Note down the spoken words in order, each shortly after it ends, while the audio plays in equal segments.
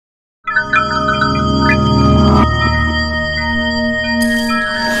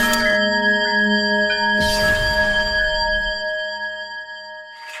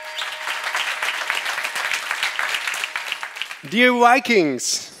Dear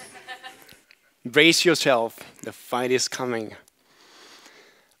Vikings, brace yourself, the fight is coming.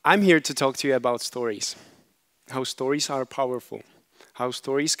 I'm here to talk to you about stories, how stories are powerful, how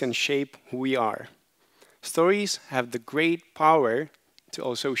stories can shape who we are. Stories have the great power to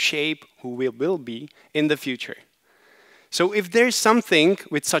also shape who we will be in the future. So if there's something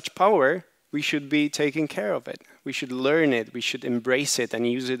with such power, we should be taking care of it. We should learn it, we should embrace it and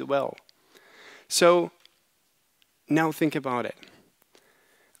use it well. So now think about it.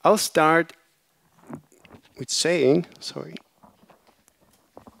 I'll start with saying, sorry,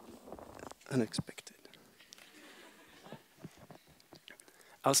 unexpected.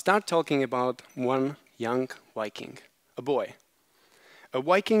 I'll start talking about one young Viking, a boy. A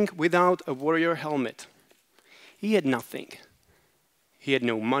Viking without a warrior helmet. He had nothing. He had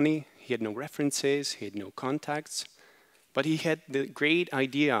no money, he had no references, he had no contacts, but he had the great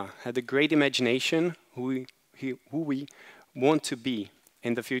idea, had the great imagination who we want to be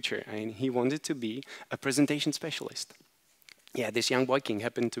in the future. And he wanted to be a presentation specialist. Yeah, this young Viking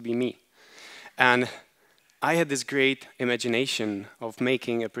happened to be me. And I had this great imagination of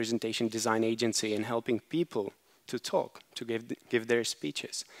making a presentation design agency and helping people to talk, to give their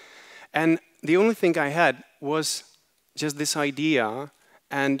speeches. And the only thing I had was just this idea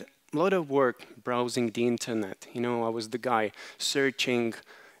and a lot of work browsing the internet. You know, I was the guy searching,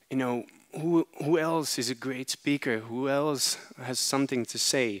 you know, who else is a great speaker? Who else has something to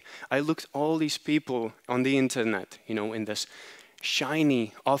say? I looked all these people on the internet, you know, in this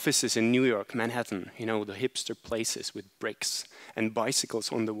shiny offices in New York, Manhattan, you know, the hipster places with bricks and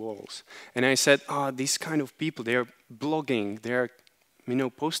bicycles on the walls. And I said, these kind of people, they're blogging, they're, you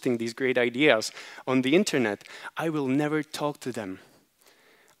know, posting these great ideas on the internet. I will never talk to them.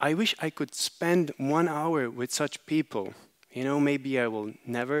 I wish I could spend 1 hour with such people. You know, maybe I will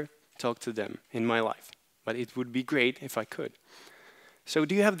never talk to them in my life, but it would be great if I could. So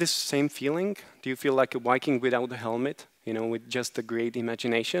do you have this same feeling? Do you feel like a Viking without a helmet, you know, with just a great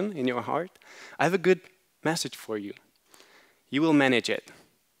imagination in your heart? I have a good message for you. You will manage it.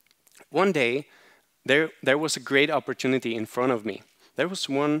 One day, there was a great opportunity in front of me. There was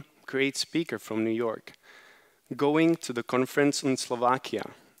one great speaker from New York going to the conference in Slovakia,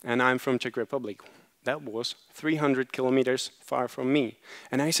 and I'm from Czech Republic. That was 300 kilometers far from me.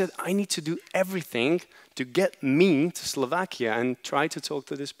 And I said, I need to do everything to get me to Slovakia and try to talk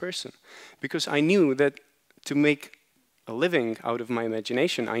to this person. Because I knew that to make a living out of my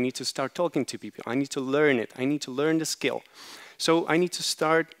imagination, I need to start talking to people. I need to learn it. I need to learn the skill. So I need to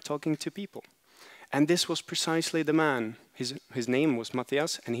start talking to people. And this was precisely the man. His name was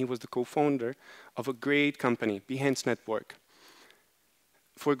Matthias, and he was the co-founder of a great company, Behance Network.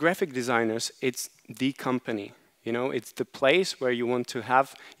 For graphic designers, it's the company. You know, it's the place where you want to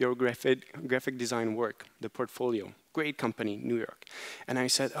have your graphic design work, the portfolio. Great company, New York. And I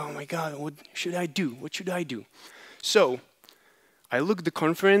said, oh my God, what should I do? What should I do? So I looked at the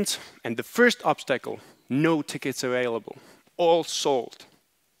conference, and the first obstacle, no tickets available, all sold.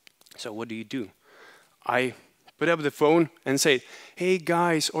 So what do? I put up the phone and say, hey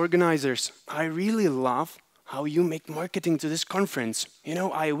guys, organizers, I really love how you make marketing to this conference. You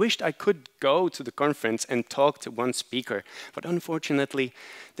know, I wished I could go to the conference and talk to one speaker, but unfortunately,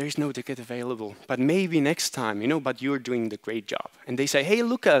 there's no ticket available. But maybe next time, you know, but you're doing the great job. And they say, hey,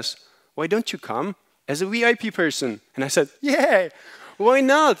 Lukas, why don't you come as a VIP person? And I said, yeah, why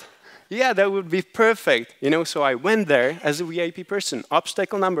not? Yeah, that would be perfect. You know, so I went there as a VIP person.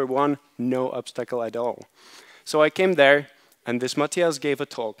 Obstacle number one, no obstacle at all. So I came there, and this Matthias gave a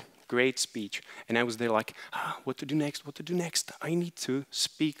talk. Great speech. And I was there like, what to do next, what to do next? I need to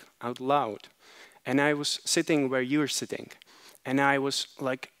speak out loud. And I was sitting where you're sitting. And I was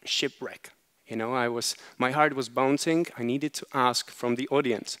like shipwreck. You know, my heart was bouncing. I needed to ask from the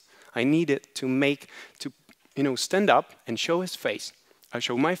audience. I needed to stand up and show his face. I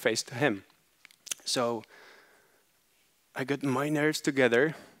show my face to him. So I got my nerves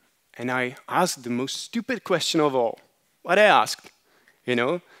together and I asked the most stupid question of all. What I asked, you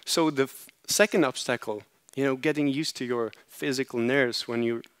know? So the second obstacle, you know, getting used to your physical nerves when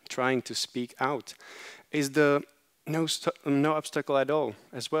you're trying to speak out, is the no obstacle at all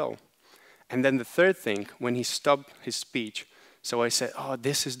as well. And then the third thing, when he stopped his speech, so I said,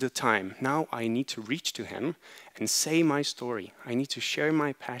 this is the time. Now I need to reach to him and say my story. I need to share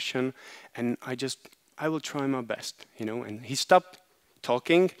my passion, and I will try my best, you know. And he stopped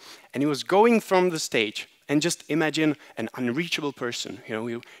talking, and he was going from the stage. And just imagine an unreachable person.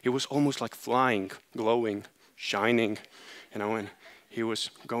 He was almost like flying, glowing, shining, and he was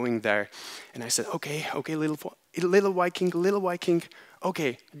going there. And I said, okay, little Viking,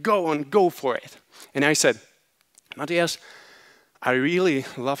 okay, go for it. And I said, Matthias, I really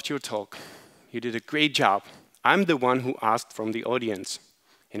loved your talk. You did a great job. I'm the one who asked from the audience,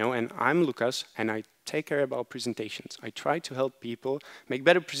 and I'm Lukas, and I take care about presentations. I try to help people make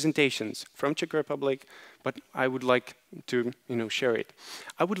better presentations from Czech Republic, but I would like to, share it.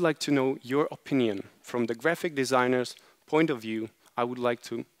 I would like to know your opinion from the graphic designer's point of view. I would like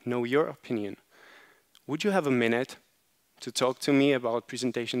to know your opinion. Would you have a minute to talk to me about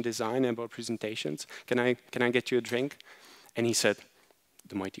presentation design and about presentations? Can I get you a drink? And he said,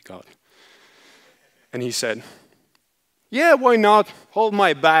 the mighty God. And he said, yeah, why not? Hold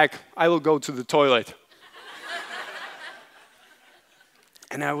my bag. I will go to the toilet.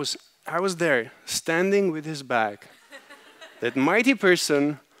 And I was there, standing with his bag. That mighty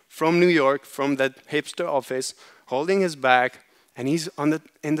person from New York, from that hipster office, holding his bag, and he's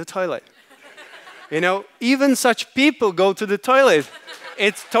in the toilet. Even such people go to the toilet.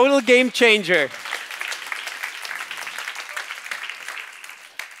 It's total game changer.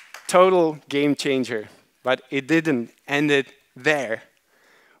 Total game changer. But it didn't end it there.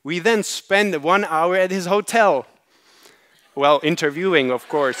 We then spent 1 hour at his hotel. Well, interviewing, of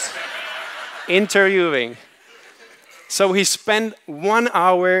course. Interviewing. So he spent 1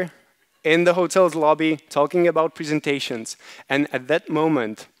 hour in the hotel's lobby talking about presentations. And at that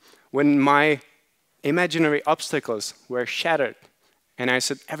moment, when my imaginary obstacles were shattered, and I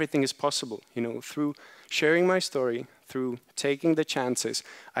said everything is possible, through sharing my story, through taking the chances,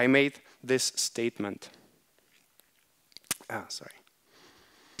 I made this statement. Sorry.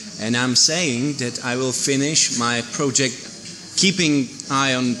 And I'm saying that I will finish my project keeping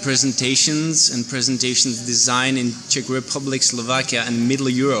eye on presentations and presentations design in Czech Republic, Slovakia and Middle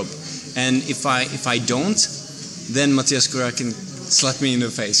Europe. And if I don't, then Matthias Kura can slap me in the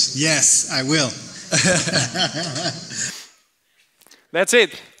face. Yes, I will. That's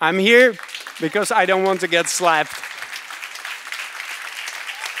it. I'm here because I don't want to get slapped.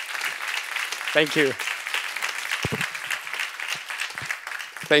 Thank you.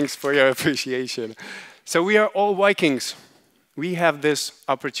 Thanks for your appreciation. So we are all Vikings. We have this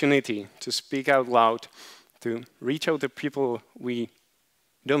opportunity to speak out loud, to reach out to people we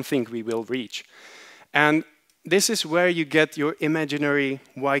don't think we will reach. And this is where you get your imaginary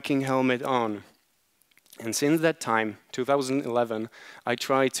Viking helmet on. And since that time, 2011, I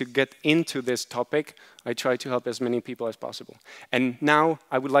try to get into this topic. I try to help as many people as possible. And now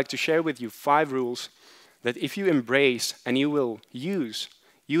I would like to share with you 5 rules that if you embrace and you will use,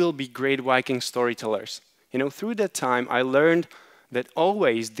 you will be great Viking storytellers. Through that time, I learned that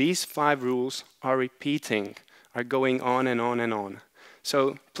always these 5 rules are repeating, are going on and on and on.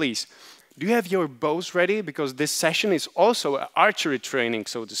 So please, do you have your bows ready? Because this session is also an archery training,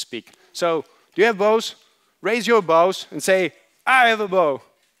 so to speak. So, do you have bows? Raise your bows and say, I have a bow.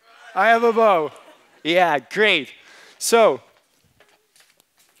 I have a bow. Yeah, great. So,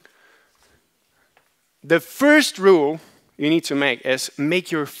 the first rule you need to make is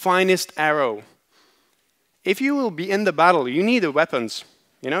make your finest arrow. If you will be in the battle, you need the weapons.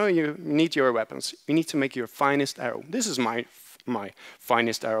 You need your weapons. You need to make your finest arrow. This is my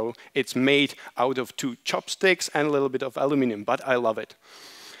finest arrow. It's made out of 2 chopsticks and a little bit of aluminum, but I love it.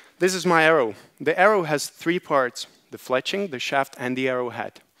 This is my arrow. The arrow has 3 parts: the fletching, the shaft, and the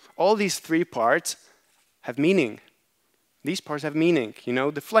arrowhead. All these 3 parts have meaning. These parts have meaning.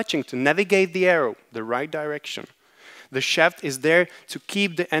 The fletching to navigate the arrow the right direction. The shaft is there to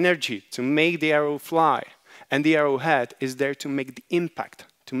keep the energy, to make the arrow fly. And the arrowhead is there to make the impact,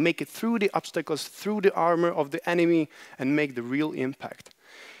 to make it through the obstacles, through the armor of the enemy, and make the real impact.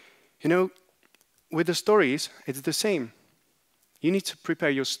 With the stories, it's the same. You need to prepare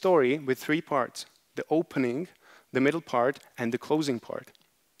your story with 3 parts: the opening, the middle part, and the closing part.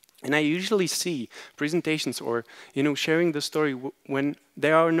 And I usually see presentations or, sharing the story when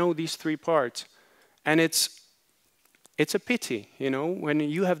there are these 3 parts. And it's a pity, when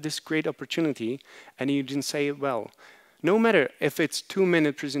you have this great opportunity and you didn't say it well. No matter if it's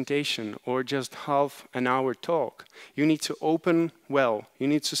 2-minute presentation or just half an hour talk, you need to open well. You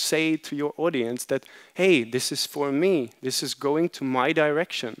need to say to your audience that, hey, this is for me. This is going to my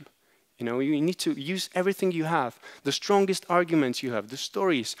direction. You need to use everything you have, the strongest arguments you have, the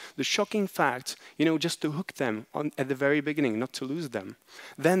stories, the shocking facts, just to hook them at the very beginning, not to lose them.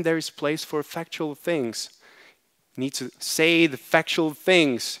 Then there is place for factual things. You need to say the factual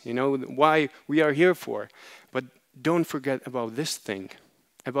things, why we are here for. But don't forget about this thing,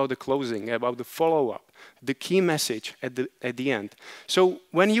 about the closing, about the follow-up, the key message at the end. So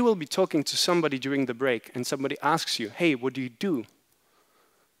when you will be talking to somebody during the break and somebody asks you, hey, what do you do?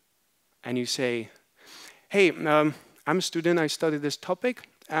 And you say, hey, I'm a student, I study this topic,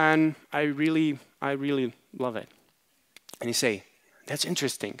 and I really love it. And you say, that's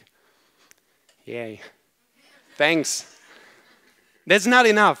interesting. Yay. Thanks. That's not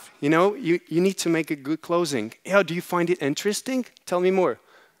enough, you know? You need to make a good closing. Yeah, do you find it interesting? Tell me more.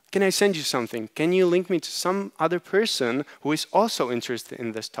 Can I send you something? Can you link me to some other person who is also interested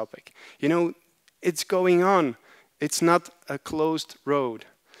in this topic? You know, it's going on. It's not a closed road.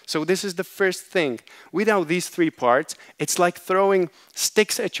 So this is the first thing. Without these three parts, it's like throwing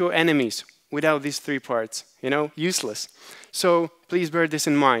sticks at your enemies. Without these three parts, you know, useless. So please bear this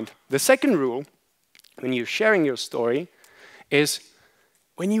in mind. The second rule, when you're sharing your story, is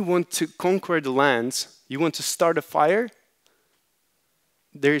when you want to conquer the lands, you want to start a fire,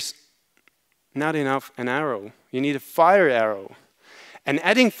 there's not enough an arrow. You need a fire arrow. And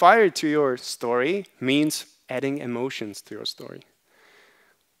adding fire to your story means adding emotions to your story.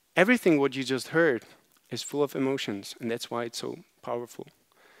 Everything what you just heard is full of emotions, and that's why it's so powerful.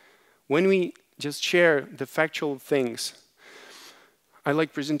 When we just share the factual things, I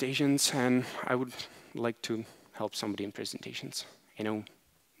like presentations, and I would like to help somebody in presentations. You know,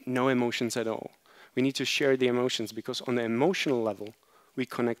 no emotions at all. We need to share the emotions because on the emotional level, we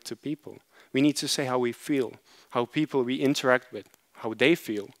connect to people. We need to say how we feel, how people we interact with, how they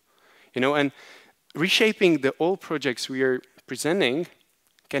feel. You know, and reshaping the old projects we are presenting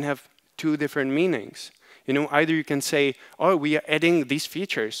can have two different meanings. You know, either you can say, oh, we are adding these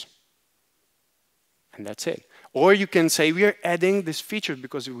features, and that's it. Or you can say, we are adding this feature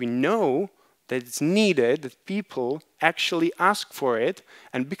because we know that it's needed, that people actually ask for it,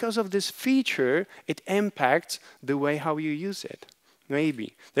 and because of this feature, it impacts the way how you use it.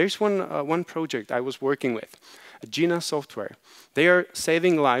 Maybe. There's one project I was working with, Gina Software. They are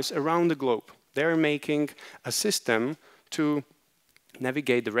saving lives around the globe. They are making a system to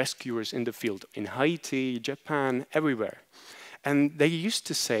navigate the rescuers in the field, in Haiti, Japan, everywhere. And they used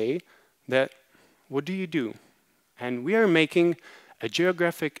to say that, what do you do? And we are making a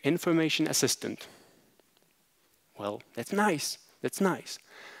geographic information assistant. Well, that's nice, that's nice.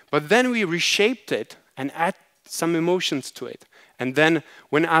 But then we reshaped it and add some emotions to it. And then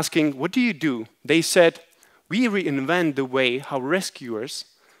when asking, what do you do? They said, we reinvent the way how rescuers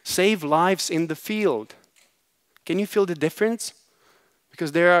save lives in the field. Can you feel the difference?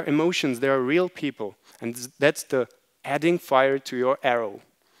 Because there are emotions, there are real people. And that's the adding fire to your arrow.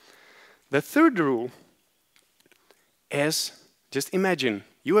 The third rule is, just imagine,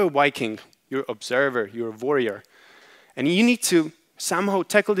 you're a Viking, you're an observer, you're a warrior, and you need to somehow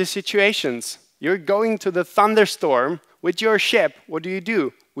tackle the situations. You're going to the thunderstorm with your ship. What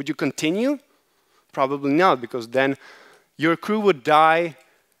do? Would you continue? Probably not, because then your crew would die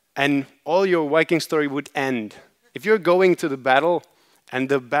and all your Viking story would end. If you're going to the battle and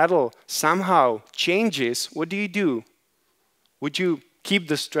the battle somehow changes, what do? Would you keep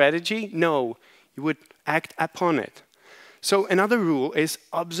the strategy? No, you would act upon it. So another rule is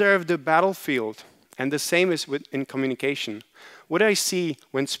observe the battlefield, and the same is in communication. What I see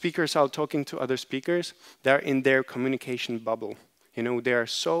when speakers are talking to other speakers, they're in their communication bubble. You know, they are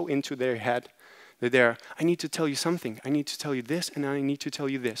so into their head that they're, I need to tell you something, I need to tell you this, and I need to tell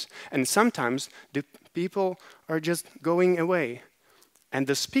you this. And sometimes the people are just going away. And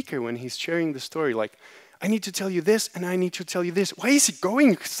the speaker, when he's sharing the story, like, I need to tell you this, and I need to tell you this. Why is he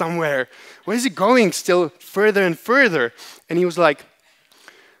going somewhere? Why is he going still further and further? And he was like,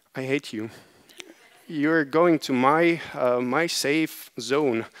 I hate you. You're going to my safe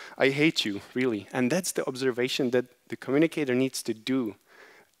zone. I hate you, really. And that's the observation that the communicator needs to do.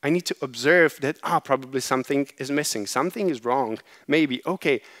 I need to observe that, probably something is missing. Something is wrong. Maybe,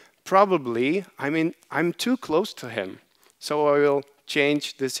 okay, probably I'm too close to him. So I will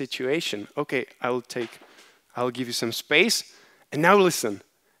change the situation. Okay, I'll give you some space, and now listen.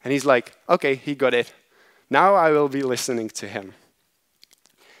 And he's like, okay, he got it. Now I will be listening to him.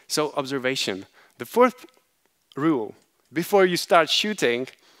 So observation. The fourth rule, before you start shooting,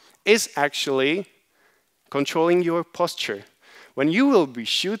 is actually controlling your posture. When you will be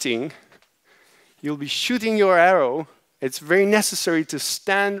shooting, you'll be shooting your arrow. It's very necessary to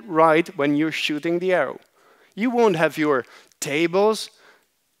stand right when you're shooting the arrow. You won't have your tables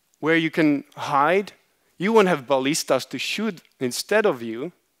where you can hide. You won't have ballistas to shoot instead of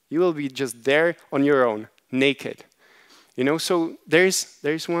you. You will be just there on your own, naked. You know, so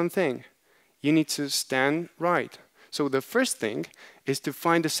there's one thing. You need to stand right. So the first thing is to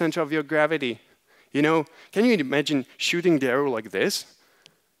find the center of your gravity. You know, can you imagine shooting the arrow like this?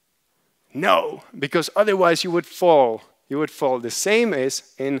 No, because otherwise you would fall. You would fall. The same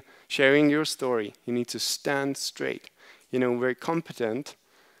is in sharing your story. You need to stand straight, very competent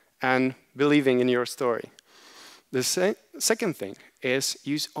and believing in your story. The second thing is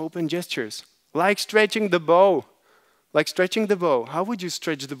use open gestures, like stretching the bow. Like stretching the bow. How would you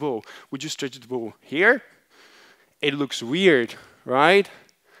stretch the bow? Would you stretch the bow here? It looks weird, right?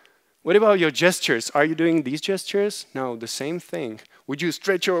 What about your gestures? Are you doing these gestures? No, the same thing. Would you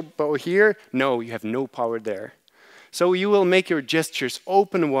stretch your bow here? No, you have no power there. So you will make your gestures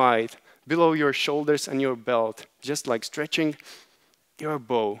open wide below your shoulders and your belt, just like stretching your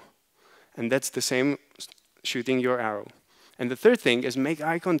bow. And that's the same shooting your arrow. And the third thing is make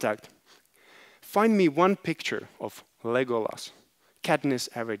eye contact. Find me one picture of Legolas, Katniss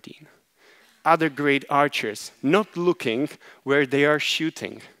Everdeen, other great archers, not looking where they are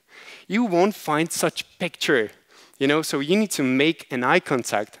shooting. You won't find such picture, so you need to make an eye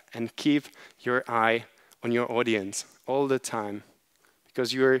contact and keep your eye on your audience all the time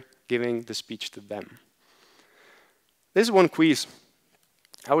because you're giving the speech to them. This is one quiz.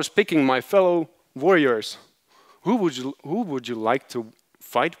 I was picking my fellow warriors. Who would you like to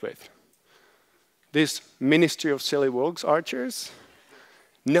fight with? This Ministry of Silly Walks archers?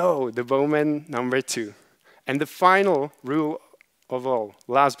 No, the bowman number 2. And the final rule of all,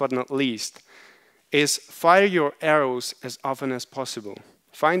 last but not least, is fire your arrows as often as possible.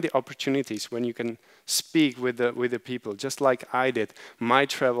 Find the opportunities when you can speak with the people, just like I did. My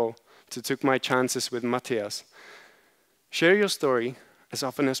travel took my chances with Matthias. Share your story as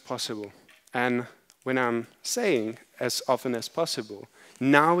often as possible. And when I'm saying as often as possible,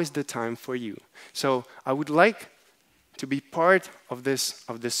 now is the time for you. So I would like to be part of this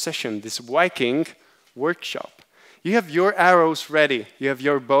session, this Viking workshop. You have your arrows ready. You have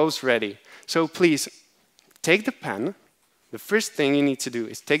your bows ready. So please, take the pen. The first thing you need to do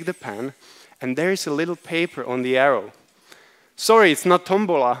is take the pen, and there is a little paper on the arrow. Sorry, it's not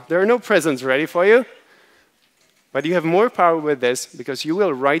tombola. There are no presents ready for you. But you have more power with this because you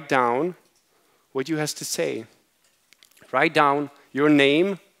will write down what you have to say. Write down your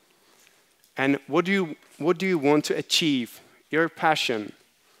name and what do you want to achieve, your passion.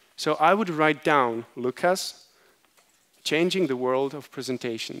 So I would write down, Lukas, changing the world of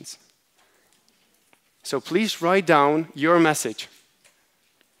presentations. So please write down your message.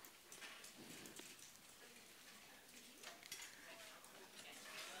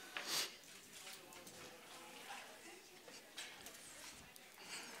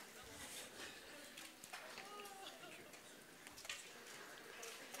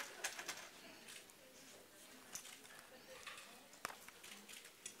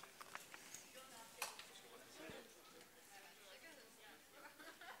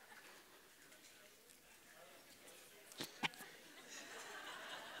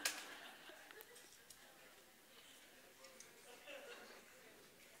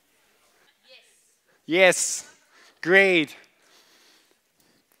 Yes, great.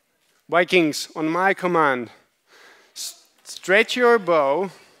 Vikings, on my command, stretch your bow.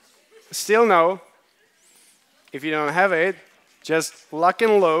 Still no. If you don't have it, just lock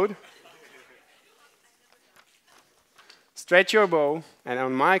and load. Stretch your bow, and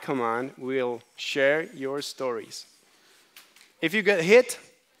on my command, we'll share your stories. If you get hit,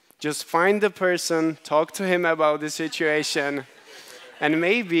 just find the person, talk to him about the situation, and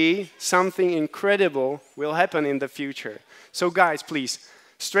maybe something incredible will happen in the future. So guys, please,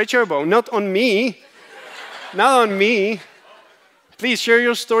 stretch your bow. Not on me. Not on me. Please share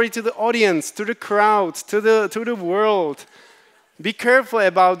your story to the audience, to the crowd, to the world. Be careful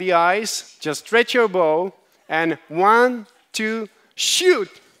about the eyes. Just stretch your bow. And 1, 2, shoot.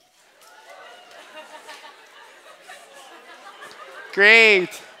 Great.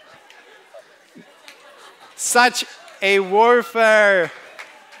 Such a warfare.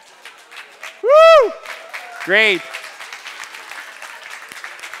 Woo! Great.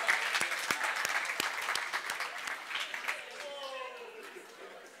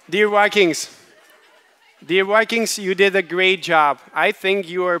 Dear Vikings, you did a great job. I think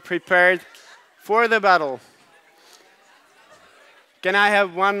you are prepared for the battle. Can I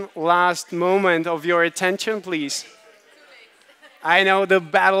have one last moment of your attention, please? I know the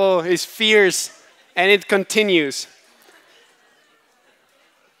battle is fierce and it continues.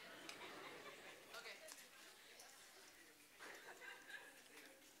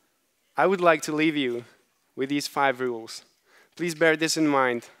 I would like to leave you with these 5 rules. Please bear this in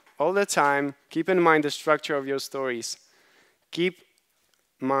mind. All the time, keep in mind the structure of your stories. Keep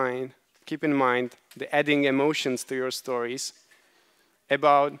in mind the adding emotions to your stories,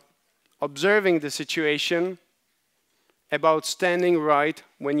 about observing the situation about standing right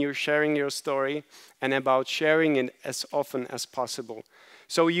when you're sharing your story, and about sharing it as often as possible.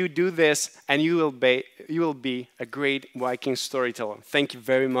 So you do this, and you will be a great Viking storyteller. Thank you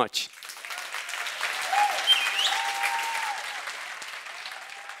very much.